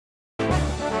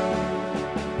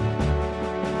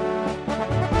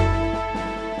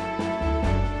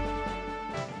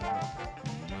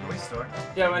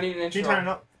Yeah, I need an intro. Can you turn it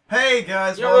up? Hey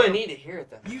guys, You don't really need to hear it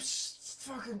then. You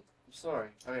fucking. I'm sorry.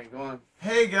 Okay, go on.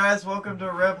 Hey guys, welcome to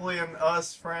Reblee and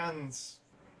Us Friends,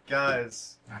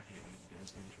 guys. I can't do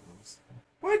those intros.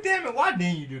 Well, damn it! Why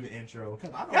didn't you do the intro?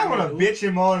 I Y'all want to bitch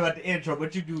and moan about the intro,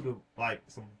 but you do the like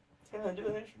some. Yeah, do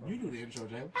an intro. You do the intro,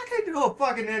 Jalen. I can't do a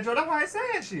fucking intro. That's why I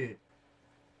saying shit.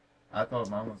 I thought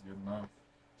mine was good enough.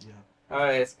 Yeah.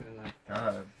 Alright, it's good enough.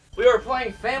 God. We are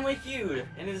playing Family Feud,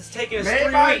 and it has taken us Made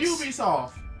 3 by weeks.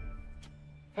 Ubisoft.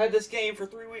 Had this game for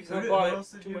 3 weeks, and I What bought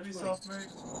else it did too much money. Ubisoft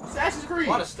make? Assassin's Creed.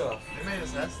 A lot of stuff. They made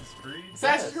Assassin's Creed?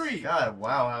 Assassin's Yes. Creed. God,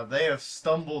 wow, how they have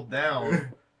stumbled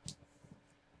down.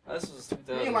 This was I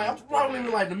 2000. mean, like, I'm probably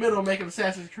in like the middle of making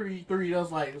Assassin's Creed 3. That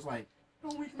was like, it's like,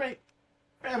 oh, we can make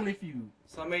Family Feud.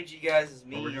 So I made you guys as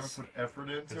But we're gonna me's. put effort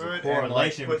into There's a it and like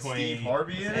correlation put between Steve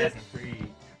Harvey in it. Assassin's Creed.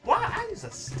 Why? I use a.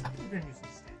 I've been using a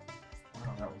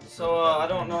Wow, that was So I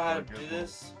don't know how to good do one.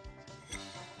 this.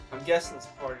 I'm guessing it's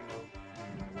party mode.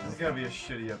 This is gonna be a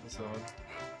shitty episode.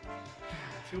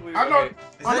 I know.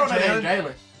 Is I know that that ain't Jalen?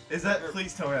 Jalen. Is that?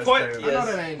 Please tell me that's Point- Jalen. I know Yes.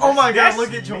 that ain't. Oh my god, That's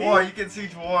look at me. Jawar. You can see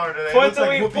Jawar today. Point Looks the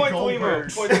like Wii, Whoopi point the Goldberg.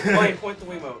 Wiimote. Point the Blaine, point the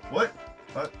Wiimote. What?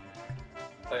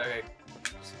 Okay.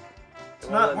 It's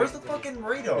not. Where's the fucking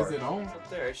radar? Is it on? It's up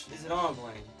there. Is it on,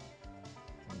 Blaine?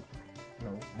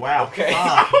 No. Wow. Okay.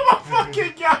 Oh my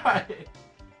fucking god!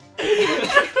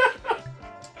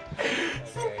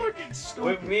 So Okay. fucking stupid.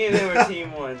 With me and them were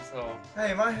team 1, so.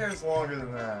 Hey, my hair's longer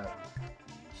than that.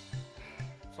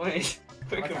 Blaine,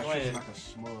 quit Like I complaining. shoot like a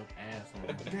smug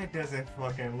asshole. That doesn't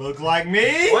fucking look like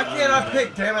me. Why can't I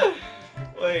pick? Damn it!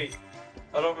 Wait.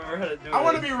 I don't remember how to do it. I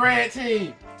want to be red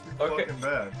team. Too Okay. fucking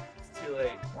bad. It's too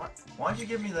late. Why'd you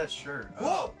give me that shirt?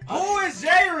 Who is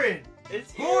Jaren?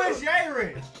 It's you. Who is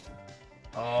Jaren?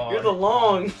 Oh, You're the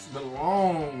longs. The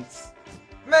longs.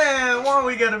 man. Why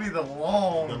we gotta be the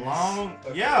long? The long.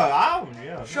 Okay.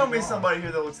 Yeah. Show me somebody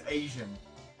here that looks Asian.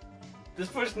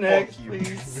 Just push next, you.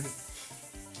 please.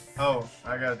 Oh,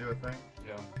 I gotta do a thing.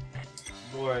 Yeah.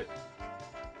 Boy,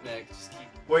 Wait,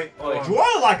 Wait, hold on. you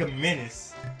are like a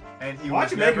menace. And he Why'd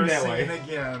was you make never him that seen way?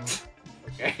 again.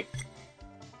 Okay.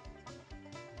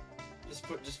 Just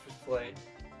push play.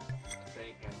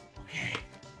 Thank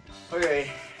you.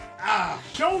 Okay. Ah,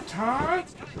 showtime.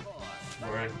 Put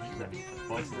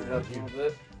it up a little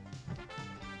bit.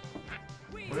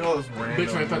 Look at all those random.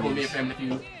 Bitch, you ain't fucking with me in moves. Family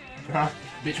Feud. Huh?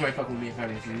 Bitch, you ain't fucking with me in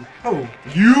Family Feud. Oh,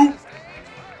 you?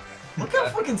 Look how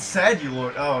fucking sad you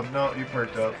look. Oh no, you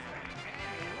perked up.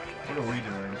 What are we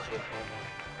doing?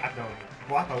 I don't.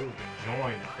 Well, I thought we were gonna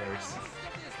join first.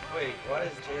 Wait, why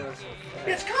is Jalen so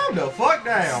Bitch, fast? calm the fuck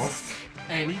down.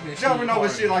 Ain't even Jumping over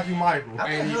shit like you Michael. How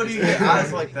the And hell you- do you get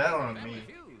eyes like that on me?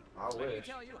 I wish.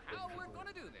 Tell you how we're going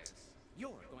to do this. You're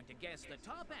going to guess the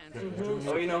top answer. Mhm.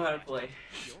 Oh, you know how to play.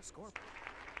 You'll score.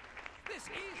 This is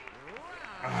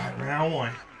Alright, round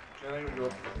one. Jalen, go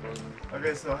for the buzzer.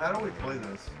 Okay, so how do we play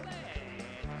this?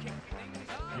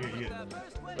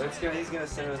 He's gonna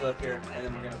send us up here, and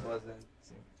then we're gonna buzz in.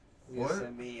 He's gonna What?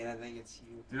 send me, and I think it's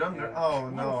you. Dude, I'm Yeah. oh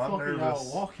no, I'm Y'all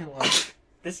nervous. walking like.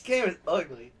 This game is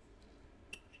ugly.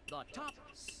 the top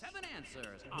 7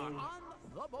 answers are on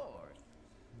the board.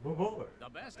 Boy. The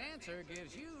best answer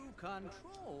gives you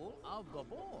control of the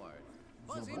board.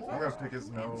 Buzz in I'm gonna first. pick his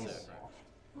nose. Answer.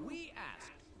 We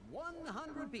asked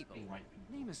 100 people.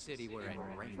 Name a city where it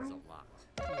rains a lot.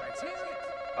 Let's hear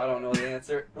it. I don't know the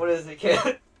answer. What is it,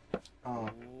 kid?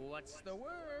 What's the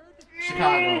word?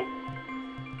 Chicago.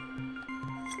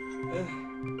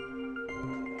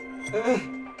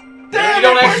 Damn, you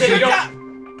don't actually. You don't.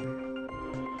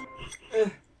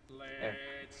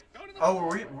 Let's go to the Oh, were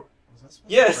we? Was that supposed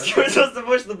Yes, to you were supposed to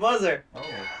push the buzzer. Oh.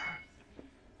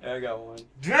 Yeah, I got one.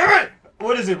 Damn it!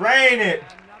 What is it? Rain it.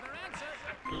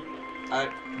 Another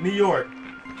answer. New York.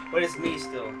 Wait, it's me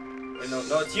still. Wait, no,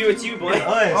 it's you. It's you, Blaine. It's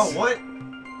us. Oh, what?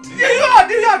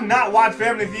 Do y'all not watch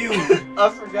Family Feud? I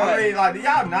forgot. I mean, like, do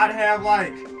y'all not have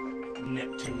like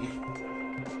Neptune.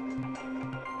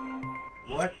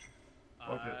 what?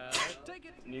 Take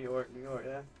it. New York,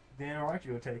 yeah. Damn right,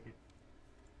 you'll take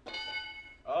it.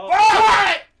 Oh,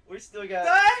 What? we still got.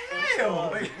 The hell?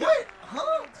 Wait, what?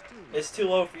 Huh? It's too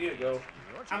low for you to go.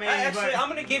 I mean, Actually, but, I'm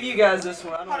gonna give you guys this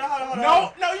one. I don't hold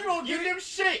on. No, you don't give them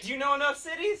shit. Do you know enough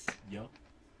cities? Yo.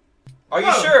 Are you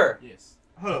Oh. sure? Yes.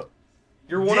 Hold up.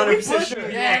 You're Did we 100% push sure. New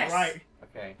York, Yes. Right.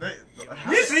 Okay.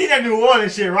 You see that New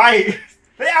Orleans shit, right?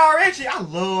 They already. I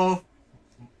love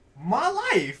my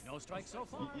life. No strike so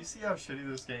far. You see how shitty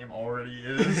this game already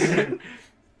is?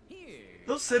 Here.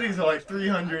 Those cities are like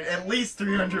 300, at least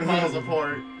 300 miles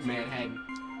apart. Manhattan.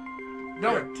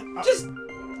 No, Just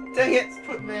dang it.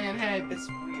 Put Manhattan. It's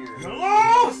weird.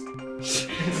 lost.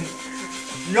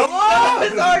 No!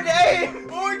 It's our game!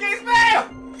 Oh, it gets back!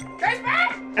 Gets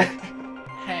back!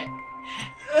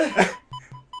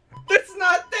 It's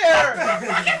not there!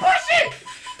 Fucking push it!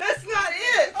 That's not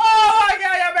it! Oh my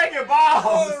god, y'all making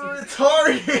balls! Oh,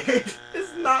 retarded!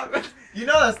 It's not. You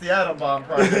know that's the atom bomb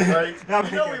project, right? Y'all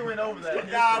You know making- we went over that.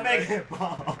 Y'all history, making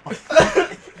balls.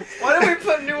 Why did we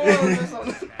put New Orleans or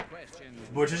something?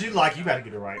 Butch, as you like, you better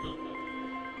get it right.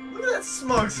 right? Look at that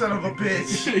smug son of a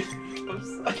bitch.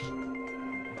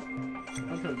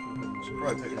 Should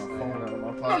probably take my phone out of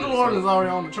my pocket. New Orleans is already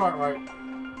on the chart, right?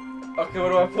 Okay, what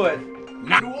do I put?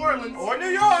 New Orleans. Or New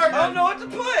York! I don't know what to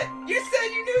put! You said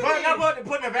you knew But these. not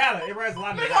put Nevada. It runs a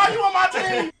lot of Nigga, Nevada. are you on my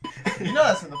team? You know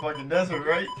that's in the fucking desert,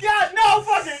 right? God, no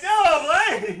fucking no,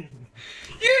 Blaine!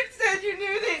 You said you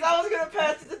knew these! I was gonna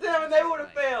pass it to them and they would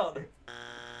have failed!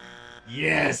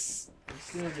 Yes!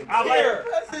 I'm here!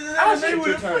 How should they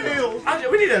would have you turn failed?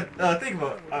 We need to think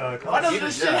of Why does a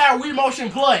this shit have Wii Motion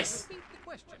Plus?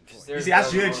 You see, I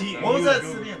should cheat. What was that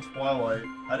city in Twilight?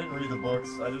 I didn't read the books.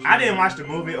 I didn't watch the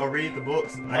movie or read the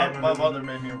books. My mother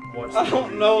made me watch the I don't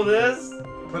movie. know this!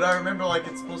 But I remember like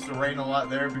it's supposed to rain a lot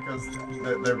there because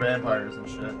they're vampires and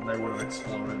shit, and they would have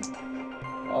exploded.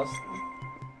 Awesome.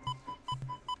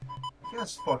 You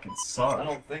guys fucking I suck.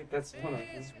 don't think that's one of them.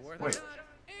 Wait,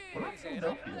 what about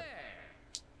Philadelphia?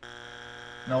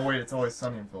 No, wait, it's always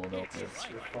sunny in Philadelphia. It's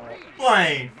your fault.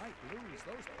 Blaine.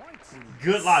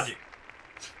 Good logic.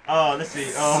 Let's see.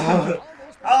 Shit.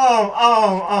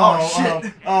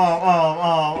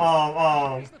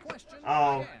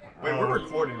 Wait, we're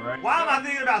recording, right? Why am I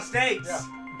thinking about states?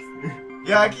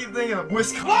 Yeah, I keep thinking of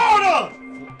Wisconsin. Florida!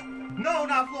 No,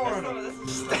 not That's Florida. not, this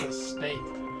is state. State.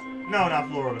 No, not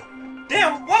Florida.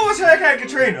 Damn, what was Hurricane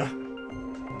Katrina?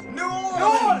 New No!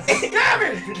 Orleans! Damn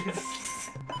it!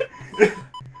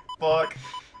 Fuck.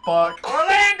 Fuck.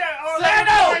 Orlando! 7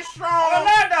 Orlando! points strong.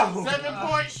 Orlando! 7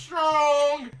 points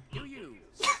strong. Do you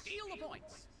steal the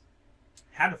points?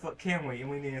 How the fuck can we? And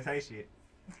we didn't say shit.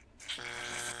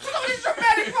 Look at these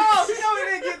dramatic pause! You know we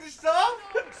didn't get this stuff!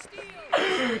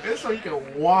 It's so you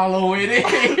can wallow in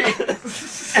it.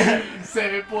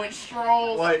 7 points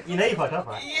strong. Like, You know you fucked up,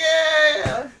 right?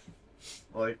 Yeah!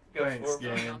 like, Go thanks, for it.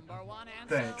 game. Number one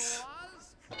answer Thanks.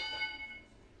 was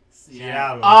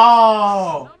Seattle.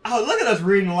 Oh. Oh, look at us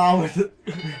reading along with it.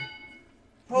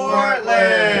 Portland.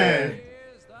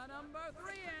 Here's the number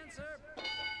three answer.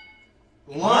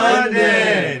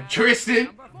 London. Tristan.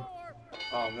 Number four.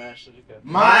 Oh man, I should have got.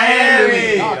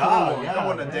 Miami. Oh, Oh, yeah. I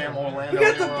want a damn Orlando. We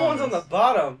got the ones on the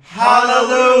bottom.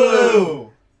 Honolulu.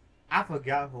 I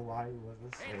forgot Hawaii was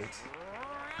a state.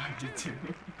 I did too.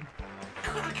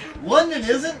 London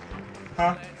isn't?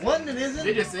 Huh? London They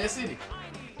isn't? just said city.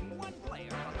 One player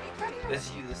from each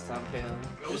That's you this time, Calan.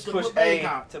 What's Just the push what A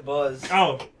Bangkok? to buzz.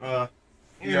 Oh,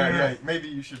 Yeah. Maybe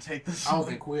you should take this. I was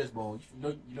in Quiz Bowl.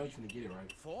 You know you're gonna get it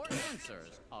right. Four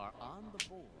answers are on the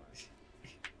board.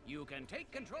 You can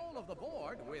take control of the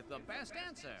board with the best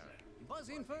answer. Buzz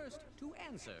in first to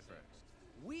answer first.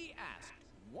 We asked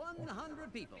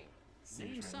 100 people.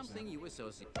 Name something you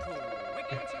associate.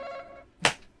 Quick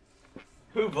answer.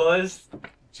 Who buzzed?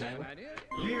 Jalen. Idea?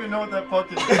 You even know what that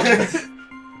fucking is?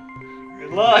 Good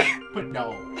luck. But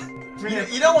no.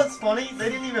 You know what's funny? They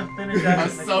didn't even finish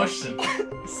asking the Soshi. question.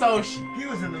 Soshi. He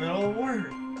was in the middle of a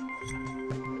word.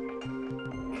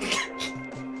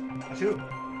 I should.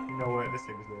 You know what? This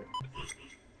thing is good.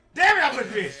 Damn it! I put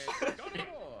fish. Go to the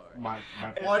board. My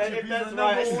Watch If it be that's the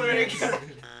right, I number swear one. to God.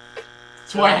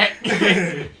 twat.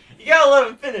 You gotta let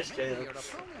him finish, Caleb. Your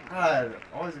opponent. God,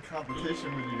 always a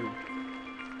competition with you.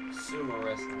 Sumo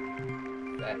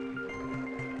wrestling. That.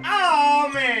 Oh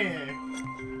man!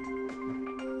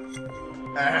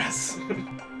 Ass.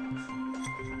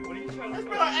 What are you trying Let's to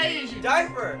be like Asian.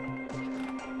 Diaper!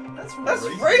 That's That's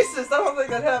racist. racist! I don't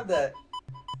think I'd have that.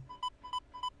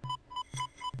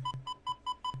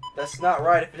 That's not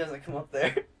right if it doesn't come up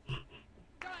there.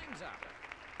 Time's up.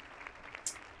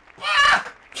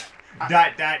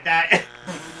 Dot.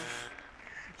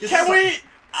 Can we?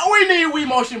 We need Wii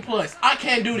Motion Plus. I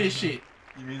can't do this shit.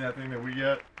 You mean that thing that we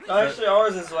got? Actually,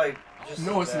 ours is like just.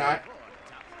 No, it's that. not.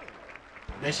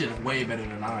 That shit is way better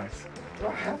than ours. Do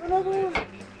I have another one?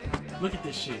 Look at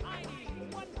this shit.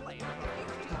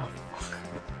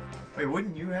 Wait,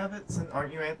 wouldn't you have it?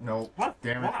 Aren't you? No. What?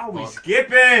 Damn it. Why are we Fuck.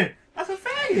 skipping? That's a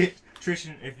faggot.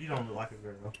 Tristan, if you don't look like a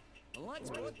girl. Let's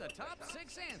put the top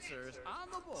 6 answers on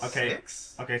the board. Okay.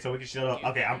 6? Okay, so we can shut up. Give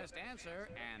Okay, the I'm. best answer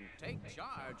and take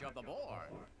charge of the board.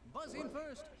 Buzz in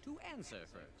first to answer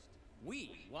first.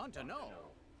 We want to know.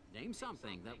 Name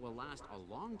something that will last a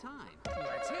long time.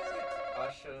 Let's hear it. I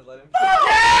should have let him.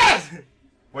 Yes!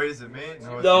 Wait, is it me?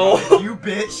 No. It's No. not. You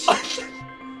bitch.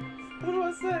 What do I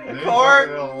What's that? A This car?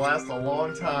 will last a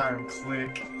long time.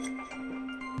 Click.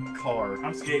 Car.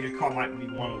 I'm scared your car might be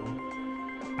one of them.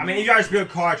 I mean, you guys build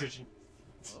cartridge.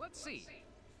 Let's see.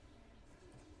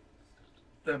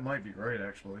 That might be right,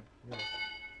 actually.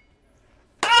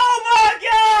 Oh my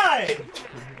god!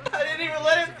 I didn't even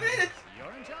let it finish.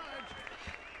 You're in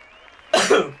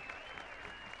charge.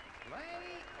 Play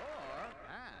or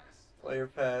pass? Play or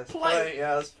pass. Play.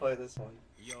 Yeah, let's play this one.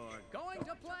 You're going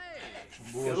to play.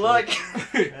 Good luck.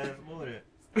 That's bullshit.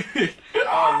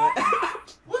 Oh, man.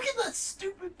 Look at that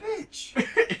stupid bitch!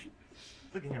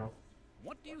 Look at him.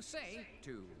 What do you say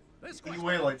to this You question?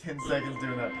 wait like 10 seconds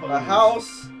doing that pose. A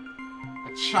house.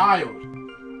 A child.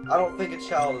 I don't think a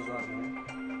child is on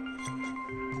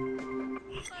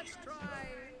Let's try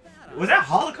that. Was that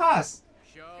Holocaust?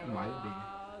 Show Might be.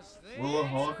 us the Will the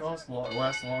Holocaust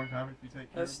last a long time if you take there.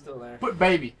 care of That's it? still there. Put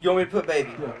baby. You want me to put baby?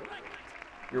 Yeah.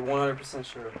 You're 100%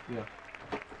 sure.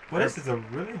 Well, this is a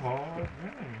really hard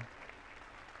game.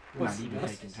 We're not even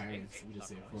taking turns. We just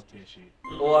said fuck that shit.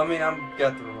 Well, I mean, I'm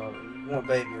got the remote. You want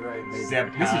baby, right? Baby.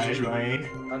 Sabotage, This is true. Blaine.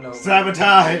 I know.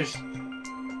 Sabotage!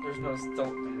 There's no.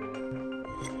 Don't do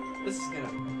that. This is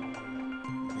gonna.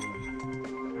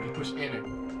 You push enter.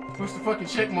 Push the fucking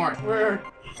check mark. Where?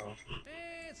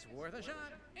 It's worth a shot.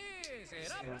 Is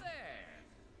it up Yeah.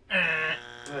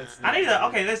 there? I need to.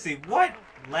 Okay, let's see. What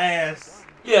last.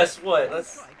 Yes. What?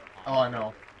 Let's. Oh, I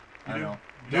know. I know.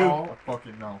 Dog. I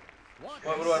fucking know. What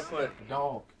do I put?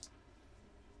 Dog.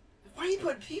 Why do you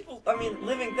put people? I mean,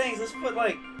 living things. Let's put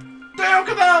like. Damn,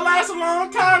 cause that'll last a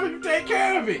long time if you take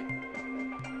care of it.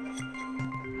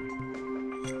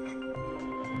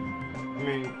 I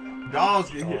mean, dogs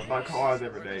get hit by cars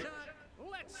every day.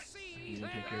 Let's see You their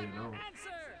didn't take care of your own. answer.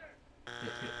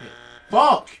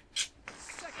 Fuck!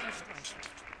 Second strike.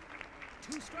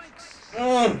 2 strikes. Mm. You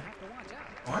have to watch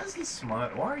out. Why is he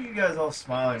smiling? Why are you guys all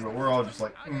smiling, but we're all just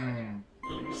like, hmm.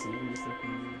 You see this stuff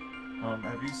in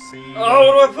Have you seen?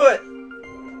 Oh, what do I put?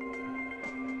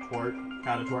 Twerk.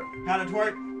 How to twerk. How to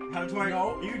twerk. How to twerk.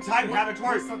 No. You type how to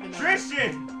Put something twerk. else.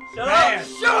 Tristan! Shut Pass. up!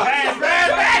 Shut up! Pass, pass,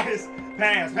 pass!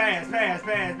 Pass, pass, pass,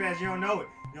 pass, pass. You don't know it.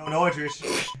 You don't know it,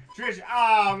 Tristan. Tristan,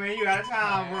 oh man, you out of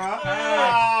time, bro.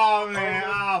 Oh man,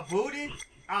 oh booty.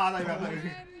 Oh, I thought you were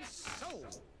And so,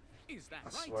 is that I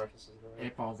right? swear if this is right.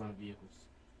 It falls on vehicles.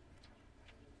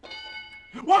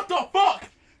 What the fuck?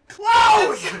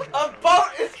 Close! A boat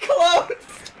is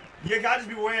closed. You gotta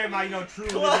be wearing my, true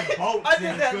Closed. living boats I in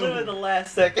did that school. literally the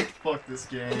last second. Fuck this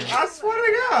game. I swear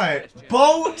to God.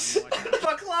 Boat.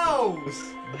 For clothes.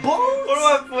 Boat. What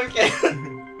do I put?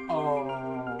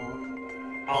 Oh.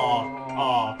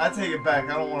 Oh. I take it back.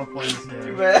 I don't want to play this Too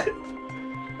game. bad.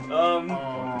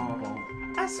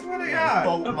 Oh, I swear to boat. God.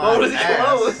 Boat The my boat is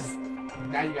ass. closed.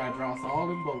 Now you gotta draw us all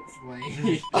them boats,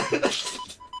 Blaine.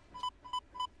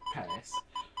 Pass.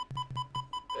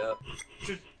 Yep.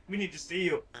 We need to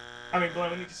steal. I mean,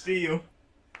 Blaine, we need to steal.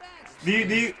 That's Do you-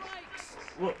 2 strikes.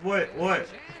 What? Chance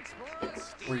for a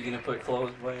steal. Were you gonna put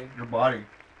clothes, Blaine? Your body.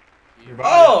 Your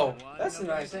Oh, One that's a of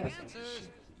nice those answer. answers,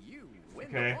 you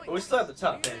win the Okay. point. But we still have the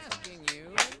top I'm answer. asking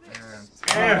you this.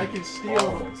 Yeah. They can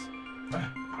steal. I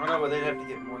don't know, but they'd have to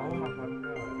get more Oh than my fucking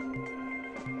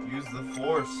God. Use the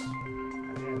force.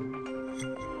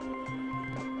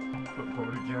 Put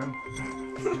boat again.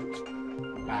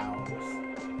 Bows.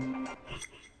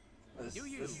 this. Do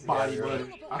you? This is Body yeah, butter.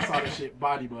 I saw this shit.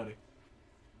 Body butter.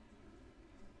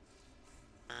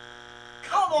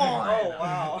 Come on. Oh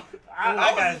wow! I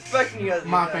got was expecting you guys. To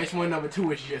My do face win number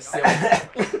 2 is just self. that.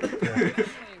 Wins the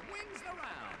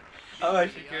round. I'm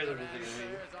actually curious what this is gonna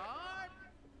Answers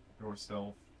are-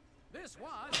 Yourself. This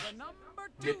was the number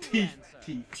 2 Your teeth. answer.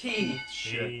 be. Teeth. Teeth.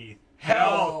 Shit.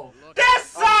 Hell. Look That's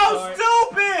so sorry.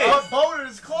 stupid! But boat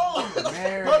is closed.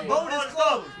 Marriage. But boat is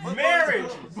closed. But Marriage!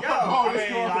 boat is Yo, closed. I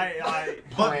mean, like,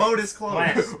 But boat is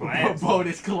closed. Boat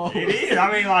is closed. it is.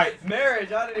 I mean, like,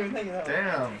 Marriage. I didn't even think of that.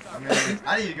 Damn. I mean,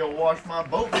 I need to go wash my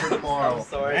boat for tomorrow. I'm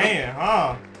sorry. man,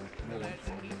 huh?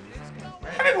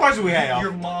 How many boys do we have?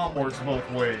 Your mom works both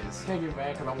ways. Take it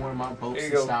back because I'm wearing my boats There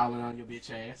and you go. styling on your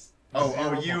bitch ass.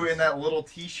 Oh, you in that little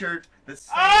T-shirt that's.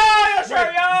 Oh, yo, sure,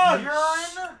 yo!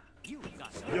 Urine? You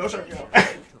got Yo, sure, yo.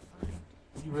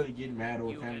 You really getting mad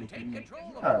over You Family can take Feud.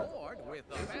 control of Huh. the board with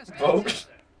the best Boat. answer.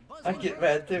 Buzz I get first.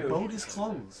 mad too. Boat is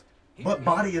closed. But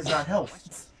body is not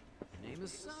health. Name a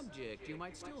subject you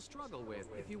might still struggle with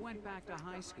if you went back to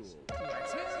high school.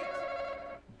 Let's hear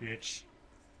it. Bitch.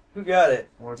 Who got it?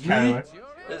 What's Calan. It's your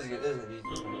This is good. This is an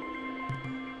easy one.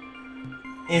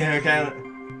 Yeah,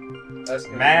 Calan. That's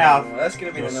gonna Math. Be the number one. That's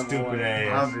gonna be Yo, the number stupid one.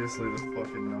 ass. Obviously the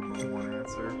fucking number one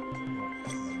answer.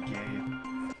 This is gay.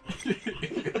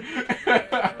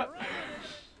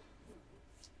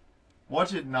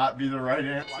 Watch it not be the right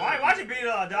answer. Watch it be the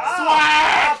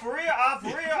for real,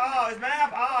 it's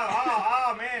math.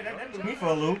 Oh, man, that threw me for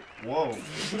a loop. Whoa.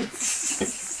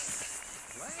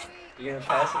 You gonna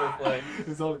pass it or play?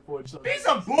 There's only 4 choices. These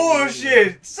some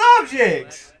bullshit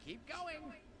subjects. Keep going.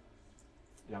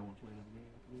 Yeah, I want to play another game,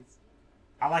 please.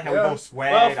 I like how we both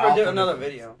swag Well, off for of another it.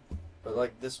 video, but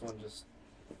like this one just.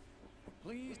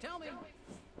 Please tell me.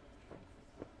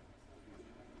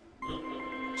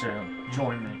 Jalen,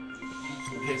 join me.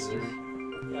 History.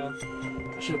 Yeah.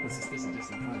 I should have put suspicion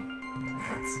just in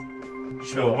front.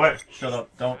 Sure, what? Shut up.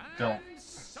 Don't And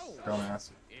so,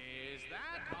 ask. is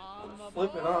that on the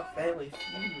Flipping board? off Family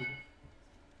Feud.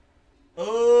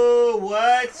 Oh,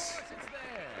 what? It's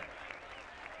there.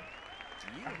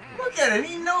 You have Look at it.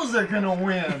 He knows they're gonna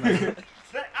win. They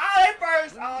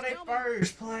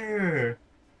first player.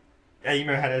 Yeah, you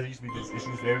remember how that used to be this issues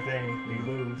with everything when you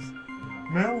lose?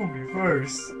 Man, I want to be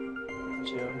first.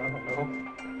 Jim, I don't know.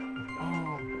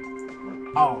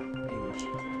 Oh, English.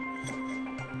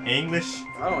 English?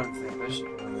 I don't even think they should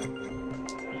win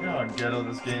You know how ghetto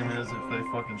this game is if they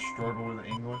fucking struggle with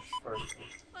English? first.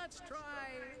 Let's try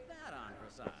that on for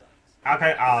size.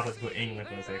 Okay, I'll just put England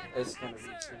for a second. It's gonna be 2.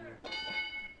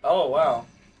 Oh wow.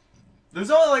 There's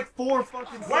only like 4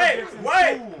 fucking Wait! subjects in school.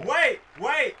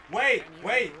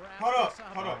 Hold up.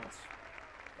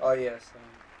 Oh yes.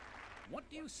 What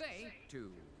do you say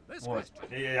to this What?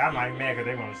 question? Yeah, I might be mad because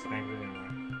they want to spank it anyway.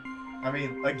 I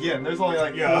mean, again, there's only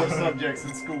like Yeah. 4 subjects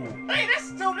in school. Hey, that's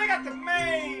stupid. They got the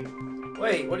main.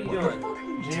 Wait, what are you What the doing? fuck are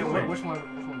you Jim, doing? which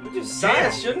one? We do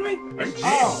science, shouldn't we? Are you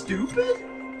Oh. stupid?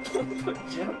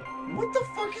 Jim, What the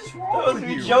fuck is that wrong was with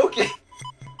me you? joking.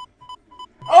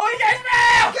 Oh, he gets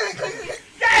mail!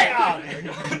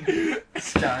 Damn!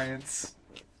 Science.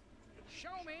 Show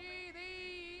me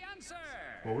the answer.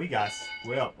 Well, we got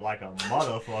swept like a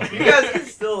motherfucker. You guys can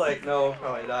still like no,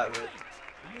 probably not, but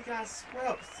We got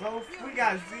swept, so we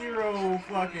got 0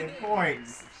 fucking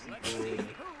points. Let's see who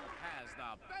has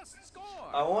the best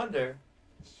score. I wonder.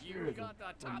 You got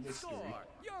the top score.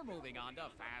 You're moving on to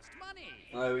fast money.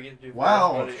 Alright, we can do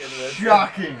Wow, fast money in this.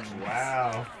 shocking.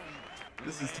 Wow.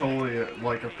 This is totally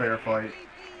like a fair fight.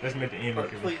 Let's make the end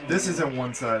look Please. This isn't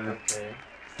one-sided. Okay.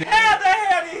 How the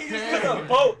hell did he It's a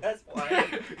boat. That's why.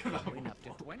 Win up to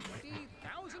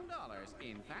 $20,000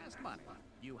 in fast money.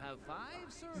 You have 5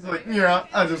 He's surveys. like, yeah,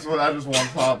 I just want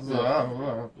pops.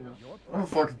 Your I'm a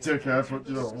fucking dickhead, but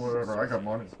you know, whatever. I got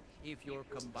money. If your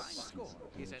combined score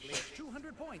is at least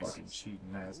 200 points, Fucking cheating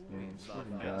ass games. the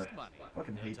Fucking fast god. money.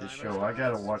 Fucking hate this show. I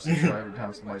gotta watch this show every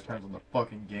time somebody turns on the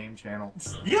fucking game channel.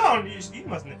 You don't. You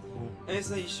must. They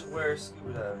say you should wear a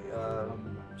scuba dive.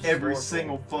 Every snorkel.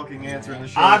 single fucking answer in the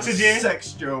show Oxygen. is a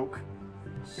sex joke.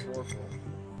 Snorkel.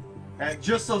 And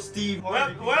just so Steve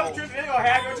Harvey Well, Tristan, they're gonna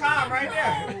have your time right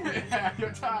there.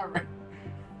 Your time, right?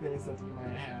 There's something you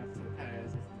might have to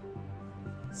pass.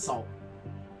 Salt.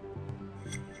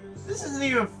 This isn't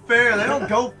even fair. They don't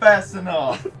go fast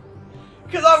enough.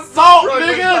 Cause I'm Salt,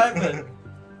 struggling nigga! typing.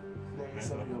 There's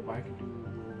something your bike can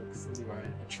do something like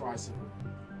a tricycle.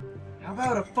 How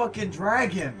about a fucking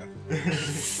dragon? I don't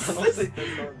think that's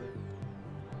on there.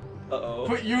 Uh-oh.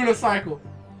 Put unicycle.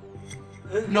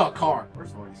 No, a car.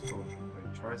 First of all, you supposed to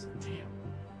make tricycle. Damn.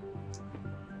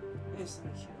 Yes, I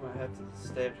can't. I have to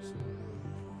stab just.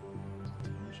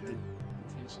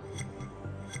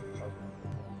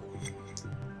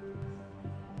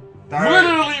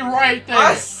 Literally right there.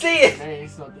 I see it! There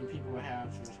ain't something people would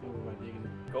have to discover by digging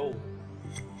it. Gold.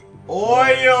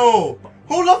 Oil.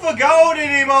 Who look for gold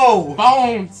anymore?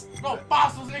 Bones! No,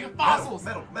 fossils, nigga, fossils!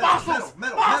 Metal, Fossils!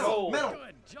 Fossils! metal.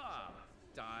 Good job.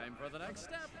 Time for the next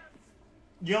step.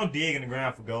 You don't dig in the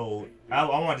ground for gold. I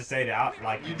wanted to say that.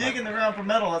 You dig in the ground for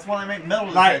metal. That's why they make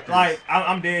metal Like, detectors.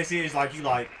 I'm dead serious. Like, you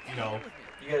know.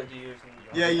 You gotta do yours.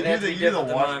 Yeah, you do the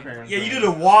water parent. Yeah, you do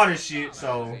the water shit.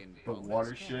 So. The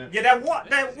water shit. Yeah, that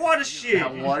water shit.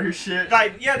 That water shit.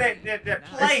 Like, yeah, that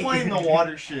plate. Explain the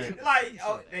water shit. Like,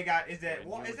 oh, they got. Is that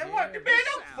water? Man,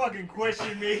 don't fucking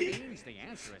question me. Means the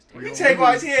answer is We're You gonna take what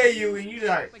I lose. tell you, and you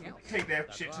like take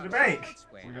that shit to the bank.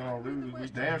 We're gonna lose. We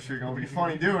damn sure gonna be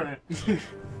funny doing it.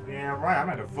 Yeah, right. I'm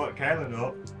gonna fuck Calan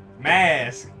up.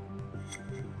 Mask.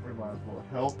 We might as well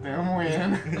help them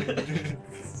win.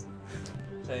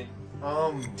 Say,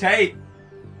 Tape.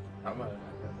 I'm gonna.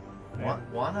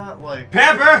 why not like?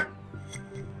 Pepper.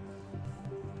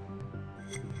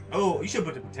 Oh, you should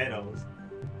put the potatoes.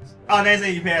 Oh, that's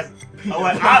it. You passed. Oh,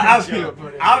 well,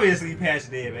 obviously you passed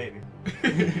it there, baby.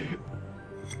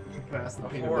 Pass the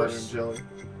Of peanut butter course. and jelly.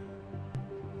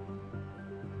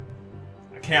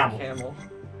 A camel. Camel.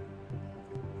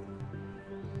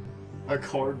 A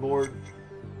cardboard.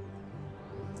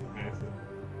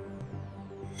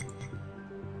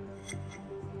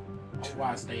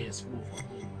 Why stay in school for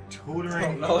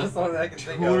Tutoring. No, that's the only I can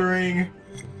think of.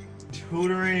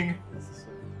 Tutoring.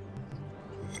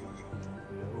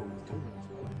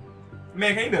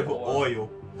 Man, can you better put oil?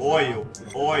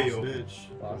 Bitch.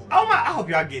 Oh my! I hope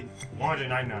y'all get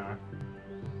 199.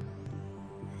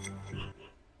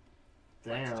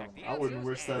 Damn, I wouldn't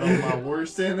wish that on my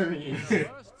worst enemy.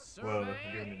 Well,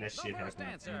 given that shit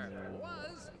happened.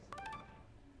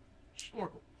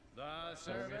 Snorkel. The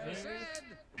survey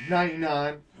said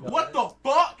 99. What the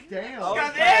fuck? Damn. Oh,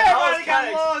 Because yeah, everybody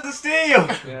got laws to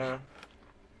steal. Yeah.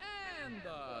 and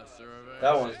the survey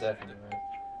That one's said definitely right.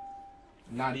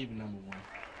 Not even number one.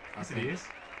 Yes, it is.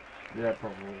 Yeah,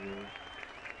 probably.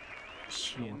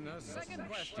 in the second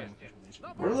question.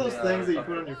 What are those things that you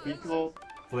put on your feet called?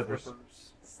 Flippers.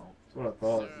 That's what I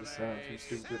thought. It just sounds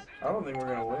so stupid. I don't think we're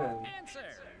gonna win. Answer.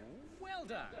 Well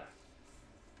done.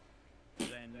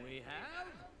 Then we have.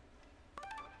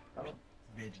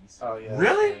 Veggies. Oh yeah.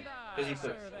 Really? Because he put.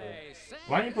 Survey said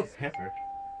Why didn't you put pepper?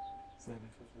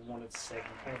 We wanted 7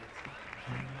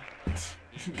 points.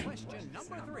 Question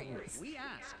number 3. We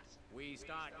asked. We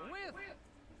start with.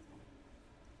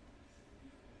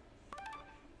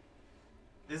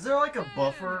 Is there like a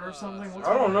buffer or something? What's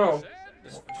I don't going on? know.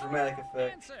 Just dramatic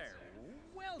effect. Answer.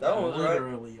 Well That one done. was right.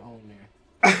 Literally on there.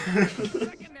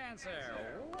 Second answer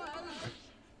was.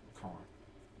 Car.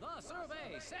 The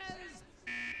survey says.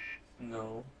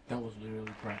 No. That was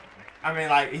literally practical. I mean,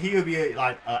 like he would be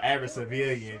like an average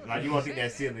civilian. Like you won't think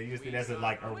that's silly. You just think that's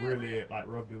like a really like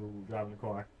rough dude driving a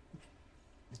car.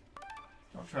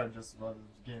 I'm trying to justify this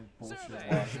game bullshit.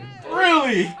 Survey logic. said-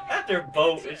 Really? After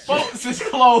boat is Boats is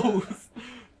closed.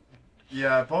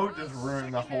 Yeah, boat just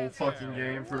ruined the whole fucking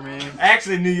game for me.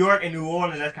 Actually, New York and New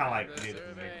Orleans, that's kind of like. The it.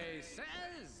 survey says.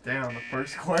 Damn, the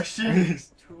first question.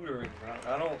 tutoring, bro.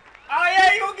 I don't. Oh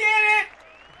yeah, you get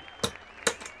it.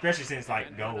 Especially since like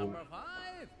And gold. number 5,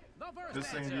 the first This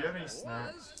thing, do you answer have any was-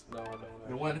 snacks? No, I don't.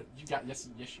 The one you got, yes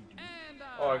you do. And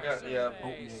Oh, I got- yeah. survey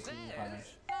Oatmeal says cream pie.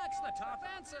 that's the top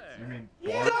answer. You mean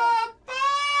What bark? the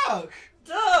fuck?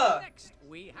 Duh! Next,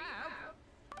 we have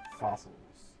Fossils.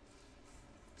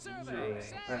 survey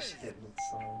That's says getting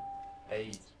some.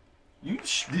 8. You did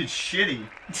shitty.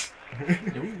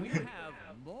 Yeah, we you have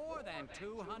more than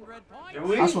 200 points. Do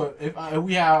we? I swear, if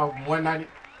we have 190.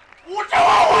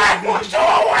 201!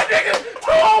 201, nigga!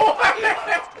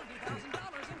 201!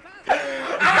 $20,000 in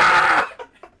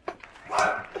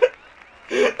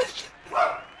prizes.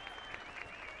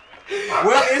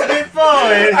 Well, it's been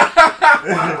fun.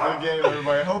 Okay,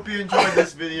 everybody. I hope you enjoyed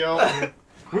this video.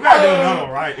 We gotta do another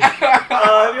one, right?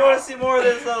 If you want to see more of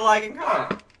this, like and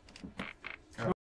comment.